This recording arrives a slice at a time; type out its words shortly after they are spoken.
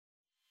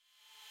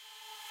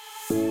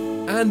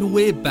And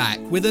we're back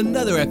with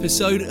another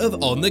episode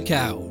of On the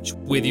Couch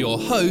with your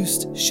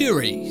host,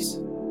 Cherise.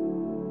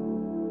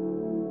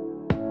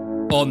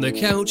 On the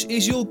Couch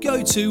is your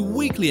go-to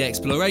weekly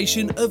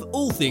exploration of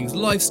all things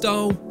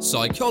lifestyle,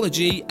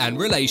 psychology and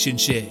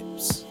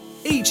relationships.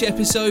 Each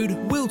episode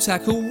will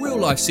tackle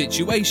real-life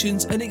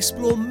situations and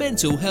explore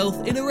mental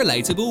health in a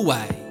relatable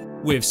way,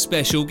 with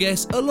special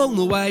guests along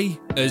the way,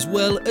 as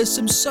well as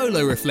some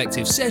solo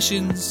reflective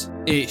sessions.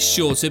 It's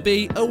sure to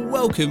be a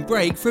welcome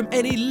break from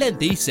any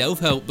lengthy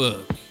self-help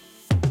book.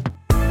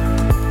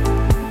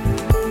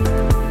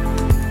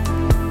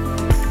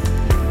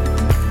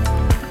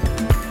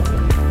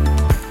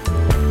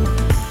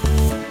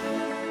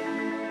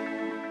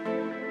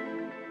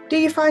 Do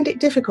you find it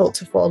difficult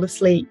to fall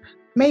asleep?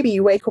 Maybe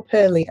you wake up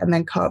early and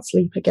then can't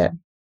sleep again.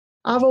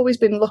 I've always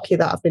been lucky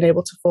that I've been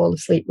able to fall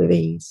asleep with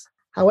ease.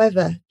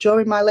 However,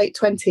 during my late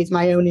 20s,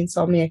 my own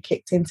insomnia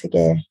kicked into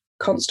gear.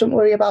 Constant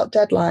worry about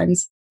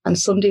deadlines and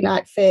Sunday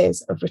night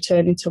fears of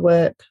returning to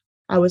work.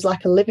 I was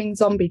like a living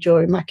zombie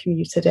during my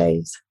commuter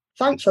days.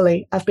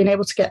 Thankfully, I've been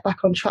able to get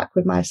back on track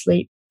with my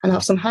sleep and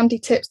have some handy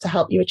tips to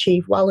help you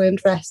achieve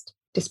well-earned rest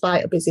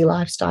despite a busy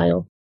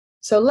lifestyle.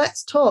 So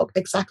let's talk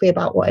exactly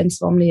about what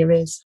insomnia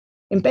is.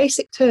 In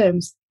basic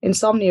terms,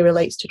 insomnia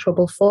relates to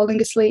trouble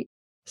falling asleep,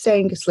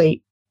 staying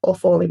asleep, or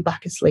falling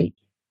back asleep.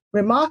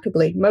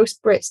 Remarkably,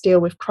 most Brits deal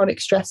with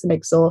chronic stress and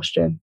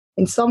exhaustion.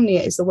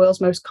 Insomnia is the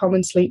world's most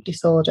common sleep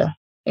disorder.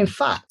 In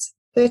fact,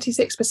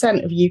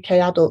 36% of UK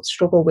adults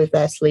struggle with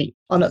their sleep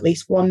on at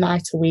least one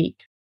night a week.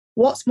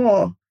 What's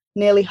more,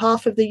 nearly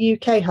half of the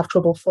UK have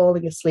trouble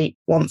falling asleep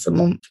once a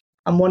month,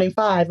 and 1 in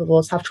 5 of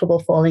us have trouble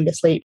falling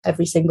asleep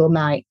every single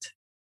night.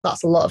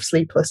 That's a lot of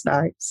sleepless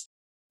nights.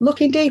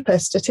 Looking deeper,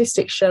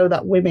 statistics show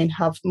that women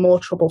have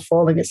more trouble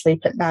falling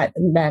asleep at night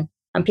than men,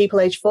 and people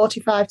aged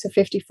 45 to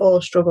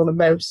 54 struggle the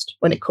most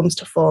when it comes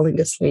to falling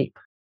asleep.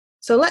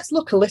 So let's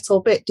look a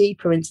little bit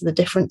deeper into the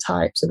different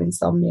types of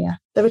insomnia.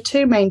 There are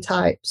 2 main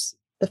types.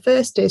 The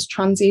first is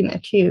transient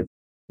acute,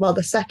 while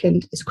the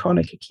second is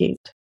chronic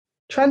acute.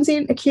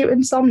 Transient acute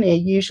insomnia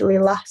usually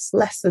lasts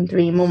less than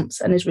 3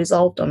 months and is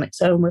resolved on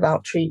its own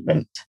without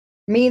treatment.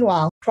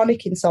 Meanwhile,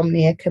 chronic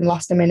insomnia can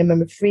last a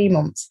minimum of 3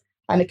 months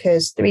and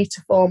occurs 3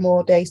 to 4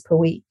 more days per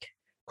week.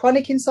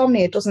 Chronic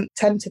insomnia doesn't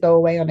tend to go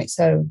away on its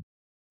own,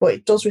 but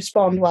it does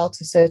respond well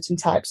to certain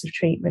types of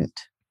treatment.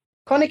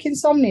 Chronic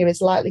insomnia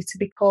is likely to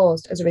be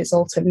caused as a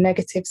result of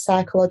negative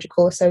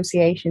psychological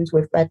associations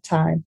with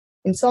bedtime.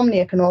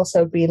 Insomnia can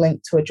also be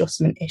linked to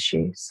adjustment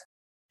issues.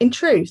 In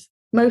truth,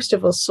 most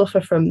of us suffer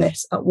from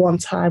this at one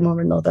time or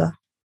another.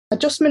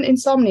 Adjustment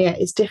insomnia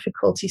is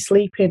difficulty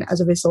sleeping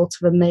as a result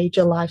of a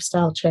major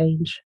lifestyle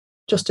change,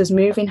 just as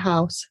moving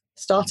house,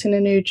 starting a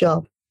new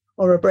job,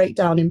 or a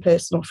breakdown in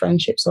personal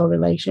friendships or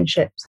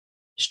relationships.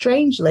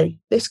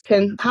 Strangely, this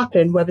can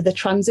happen whether the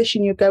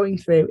transition you're going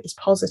through is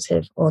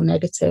positive or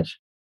negative.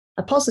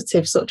 A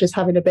positive, such as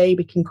having a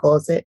baby, can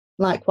cause it,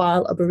 like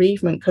while a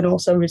bereavement can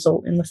also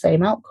result in the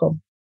same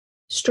outcome.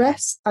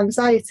 Stress,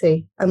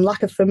 anxiety, and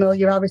lack of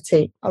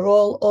familiarity are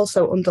all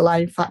also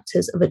underlying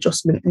factors of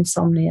adjustment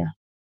insomnia.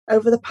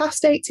 Over the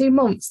past 18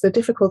 months, the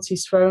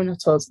difficulties thrown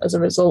at us as a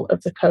result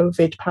of the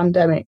COVID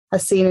pandemic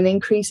has seen an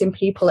increase in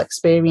people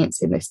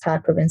experiencing this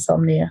type of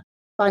insomnia.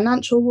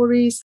 Financial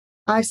worries,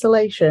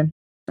 isolation,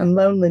 and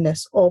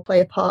loneliness all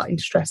play a part in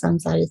stress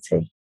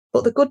anxiety.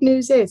 But the good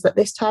news is that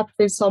this type of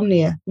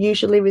insomnia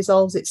usually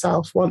resolves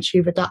itself once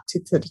you've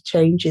adapted to the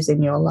changes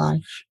in your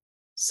life.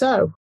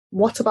 So,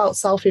 what about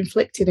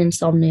self-inflicted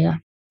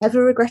insomnia?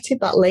 Ever regretted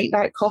that late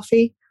night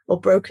coffee or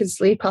broken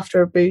sleep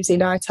after a boozy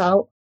night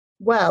out?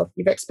 Well,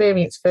 you've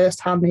experienced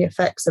firsthand the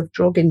effects of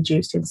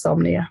drug-induced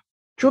insomnia.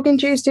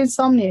 Drug-induced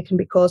insomnia can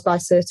be caused by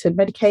certain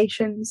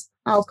medications,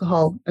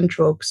 alcohol, and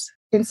drugs.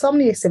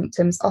 Insomnia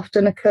symptoms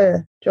often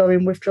occur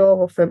during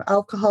withdrawal from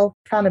alcohol,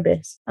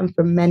 cannabis, and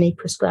from many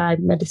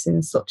prescribed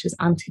medicines such as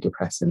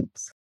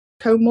antidepressants.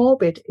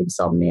 Comorbid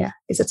insomnia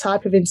is a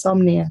type of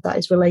insomnia that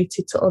is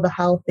related to other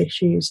health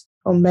issues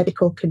or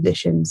medical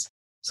conditions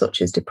such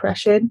as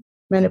depression,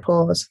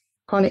 menopause,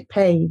 chronic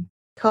pain,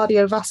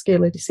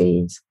 cardiovascular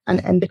disease,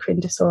 and endocrine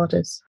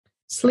disorders.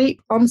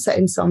 Sleep onset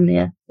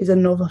insomnia is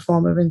another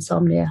form of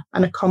insomnia,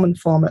 and a common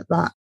form at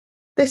that.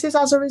 This is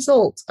as a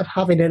result of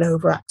having an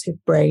overactive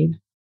brain.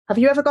 Have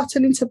you ever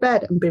gotten into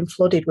bed and been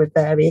flooded with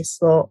various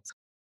thoughts?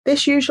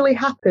 This usually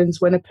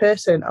happens when a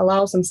person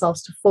allows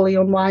themselves to fully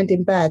unwind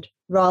in bed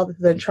rather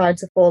than trying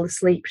to fall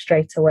asleep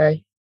straight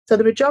away. So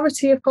the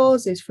majority of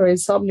causes for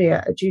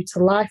insomnia are due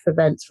to life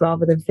events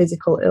rather than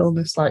physical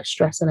illness like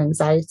stress and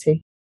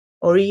anxiety,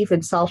 or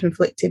even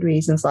self-inflicted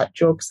reasons like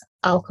drugs,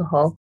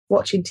 alcohol,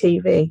 watching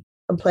TV,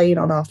 and playing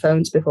on our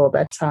phones before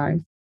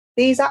bedtime.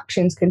 These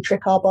actions can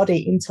trick our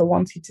body into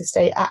wanting to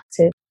stay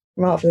active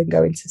rather than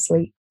going to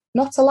sleep.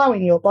 Not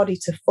allowing your body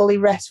to fully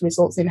rest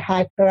results in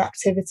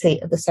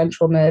hyperactivity of the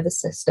central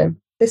nervous system.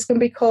 This can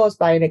be caused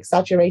by an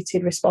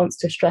exaggerated response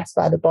to stress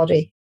by the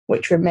body,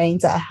 which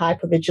remains at a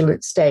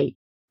hypervigilant state,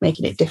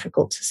 making it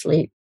difficult to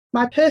sleep.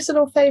 My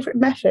personal favourite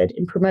method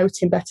in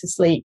promoting better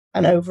sleep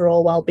and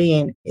overall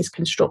well-being is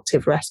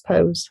constructive rest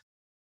pose.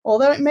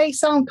 Although it may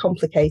sound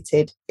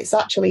complicated, it's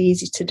actually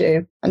easy to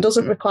do and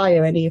doesn't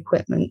require any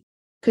equipment.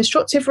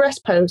 Constructive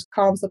rest pose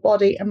calms the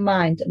body and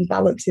mind and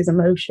balances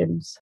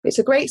emotions. It's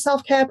a great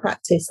self-care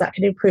practice that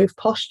can improve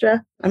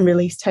posture and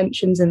release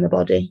tensions in the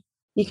body.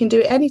 You can do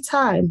it any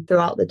time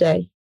throughout the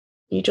day.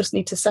 You just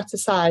need to set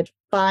aside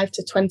 5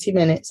 to 20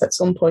 minutes at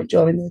some point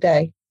during the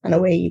day, and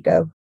away you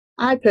go.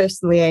 I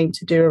personally aim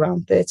to do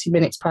around 30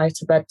 minutes prior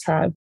to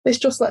bedtime. This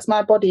just lets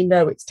my body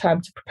know it's time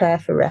to prepare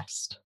for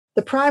rest.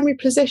 The primary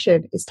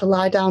position is to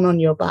lie down on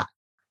your back.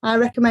 I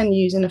recommend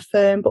using a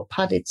firm but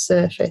padded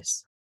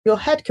surface. Your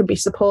head can be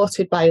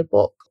supported by a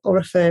book or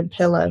a firm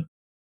pillow.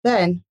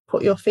 Then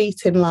put your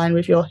feet in line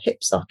with your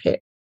hip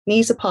socket,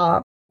 knees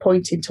apart,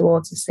 pointing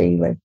towards the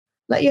ceiling.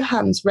 Let your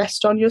hands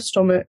rest on your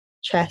stomach,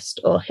 chest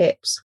or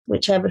hips,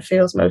 whichever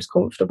feels most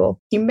comfortable.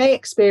 You may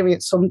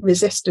experience some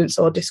resistance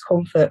or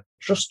discomfort.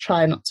 Just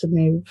try not to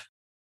move.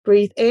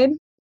 Breathe in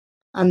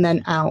and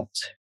then out.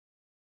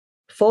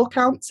 4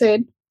 counts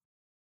in,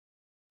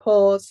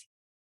 pause,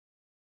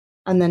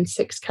 and then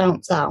 6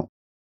 counts out.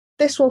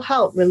 This will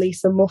help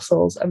release the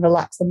muscles and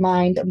relax the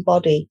mind and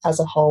body as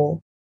a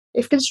whole.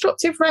 If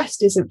constructive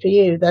rest isn't for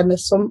you, then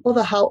there's some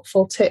other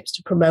helpful tips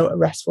to promote a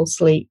restful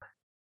sleep.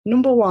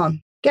 Number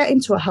 1, get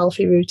into a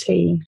healthy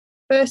routine.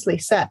 Firstly,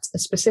 set a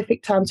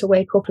specific time to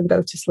wake up and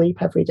go to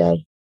sleep every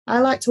day. I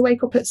like to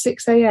wake up at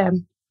 6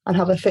 a.m. and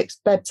have a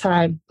fixed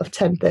bedtime of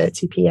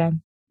 10:30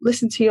 p.m.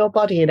 Listen to your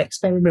body and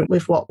experiment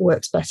with what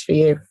works best for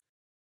you.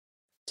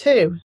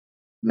 2,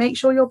 make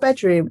sure your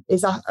bedroom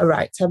is at a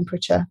right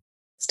temperature.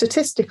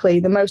 Statistically,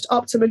 the most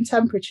optimum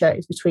temperature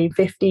is between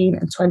 15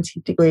 and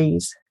 20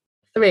 degrees.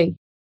 3,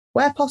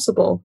 where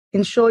possible,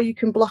 ensure you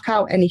can block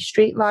out any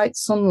street light,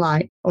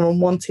 sunlight, or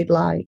unwanted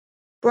light.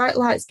 Bright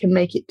lights can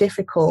make it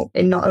difficult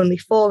in not only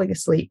falling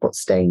asleep, but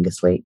staying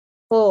asleep.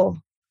 4,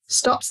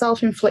 stop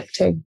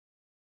self-inflicting.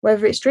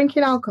 Whether it's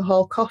drinking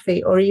alcohol,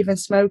 coffee, or even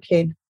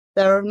smoking,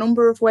 there are a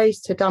number of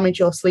ways to damage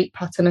your sleep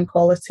pattern and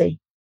quality.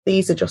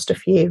 These are just a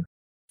few.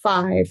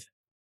 5,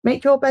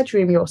 make your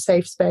bedroom your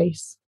safe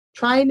space.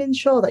 Try and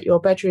ensure that your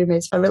bedroom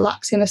is a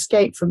relaxing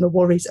escape from the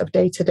worries of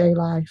day-to-day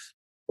life,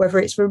 whether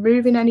it's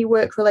removing any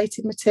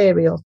work-related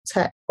material,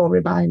 tech or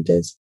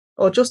reminders,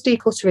 or just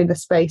decluttering the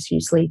space you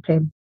sleep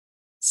in.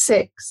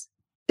 6,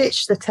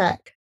 ditch the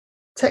tech.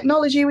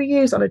 Technology we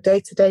use on a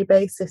day-to-day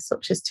basis,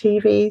 such as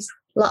TVs,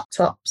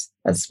 laptops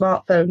and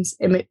smartphones,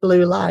 emit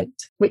blue light,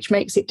 which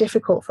makes it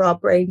difficult for our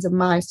brains and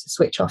minds to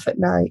switch off at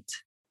night.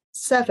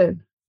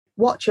 7,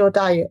 watch your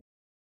diet.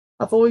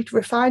 Avoid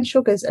refined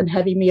sugars and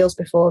heavy meals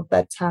before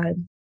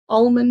bedtime.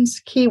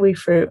 Almonds, kiwi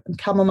fruit, and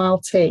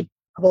chamomile tea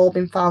have all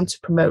been found to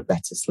promote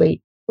better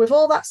sleep. With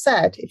all that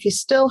said, if you're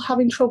still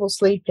having trouble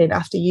sleeping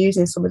after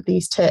using some of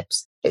these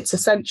tips, it's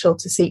essential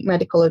to seek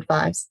medical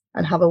advice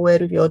and have a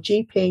word with your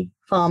GP,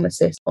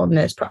 pharmacist, or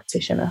nurse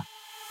practitioner.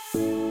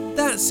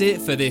 That's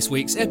it for this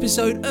week's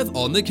episode of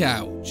On the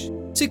Couch.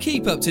 To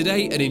keep up to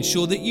date and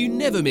ensure that you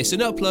never miss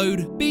an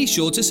upload, be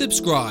sure to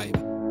subscribe.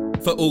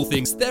 For all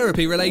things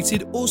therapy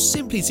related or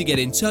simply to get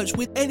in touch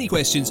with any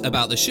questions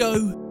about the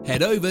show,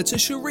 head over to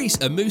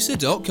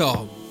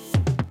shariceandmusa.com.